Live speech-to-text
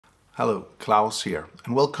Hello, Klaus here,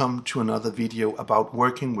 and welcome to another video about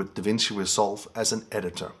working with DaVinci Resolve as an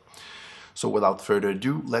editor. So without further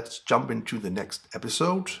ado, let's jump into the next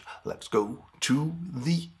episode. Let's go to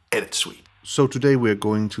the Edit Suite. So today we're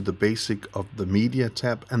going to the basic of the Media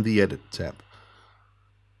tab and the Edit tab.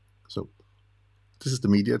 So this is the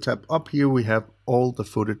Media tab. Up here we have all the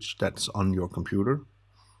footage that's on your computer.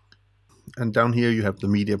 And down here you have the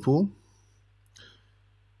media pool.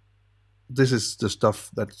 This is the stuff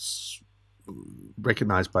that's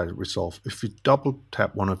recognized by Resolve. If you double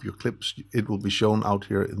tap one of your clips, it will be shown out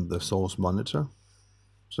here in the source monitor.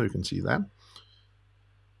 So you can see that.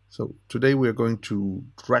 So today we are going to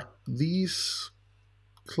drag these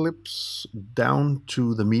clips down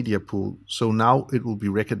to the media pool. So now it will be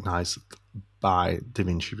recognized by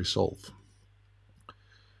DaVinci Resolve.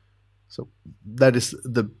 So that is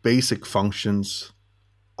the basic functions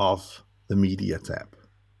of the Media tab.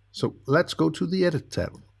 So let's go to the Edit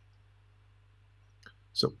tab.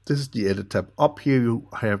 So this is the Edit tab. Up here you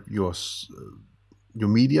have your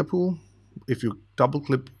media pool. If you double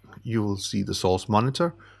click, you will see the source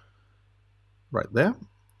monitor right there.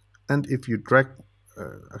 And if you drag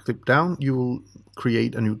a clip down, you will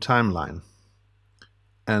create a new timeline.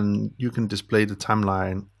 And you can display the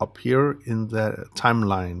timeline up here in the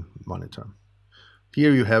timeline monitor.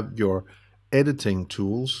 Here you have your editing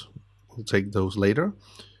tools. We'll take those later.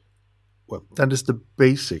 Well, that is the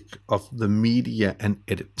basic of the Media and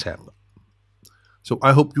Edit tab. So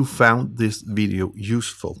I hope you found this video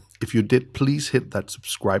useful. If you did, please hit that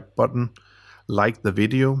subscribe button, like the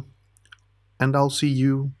video, and I'll see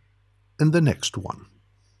you in the next one.